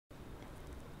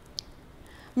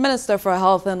Minister for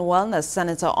Health and Wellness,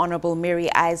 Senator Honorable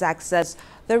Mary Isaac, says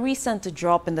the recent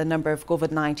drop in the number of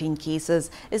COVID-19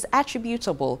 cases is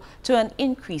attributable to an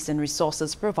increase in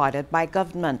resources provided by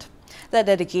government, the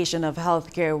dedication of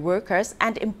healthcare workers,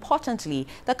 and importantly,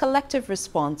 the collective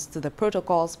response to the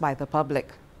protocols by the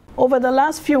public. Over the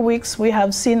last few weeks, we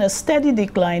have seen a steady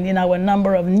decline in our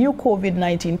number of new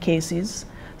COVID-19 cases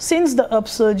since the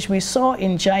upsurge we saw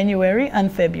in January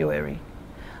and February.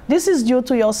 This is due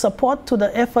to your support to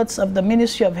the efforts of the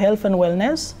Ministry of Health and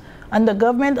Wellness and the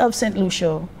government of St.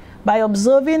 Lucia by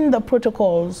observing the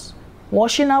protocols,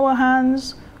 washing our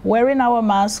hands, wearing our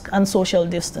mask, and social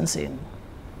distancing.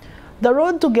 The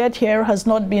road to get here has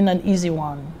not been an easy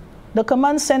one. The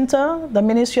Command Center, the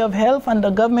Ministry of Health, and the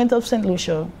government of St.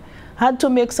 Lucia had to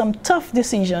make some tough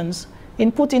decisions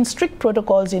in putting strict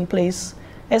protocols in place,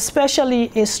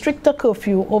 especially a stricter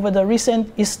curfew over the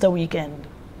recent Easter weekend.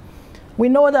 We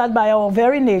know that by our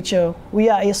very nature, we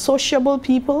are a sociable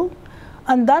people,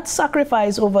 and that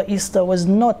sacrifice over Easter was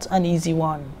not an easy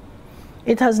one.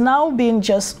 It has now been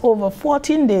just over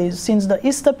 14 days since the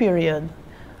Easter period,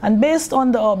 and based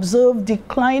on the observed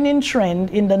declining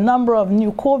trend in the number of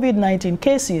new COVID-19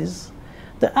 cases,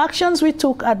 the actions we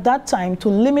took at that time to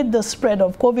limit the spread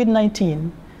of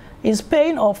COVID-19 is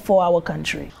paying off for our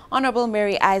country. Honorable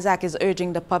Mary Isaac is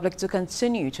urging the public to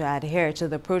continue to adhere to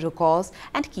the protocols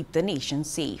and keep the nation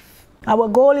safe. Our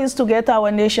goal is to get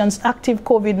our nation's active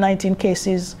COVID-19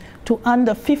 cases to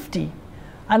under 50,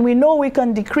 and we know we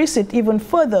can decrease it even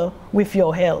further with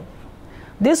your help.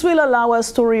 This will allow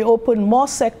us to reopen more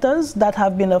sectors that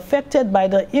have been affected by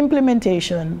the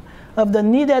implementation of the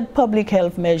needed public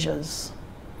health measures.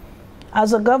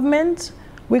 As a government,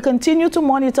 we continue to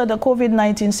monitor the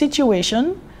COVID-19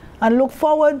 situation and look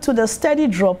forward to the steady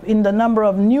drop in the number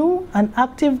of new and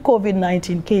active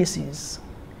COVID-19 cases.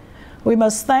 We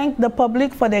must thank the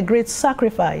public for their great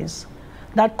sacrifice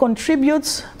that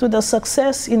contributes to the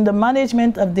success in the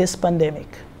management of this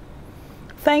pandemic.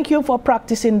 Thank you for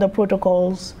practicing the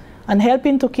protocols and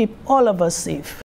helping to keep all of us safe.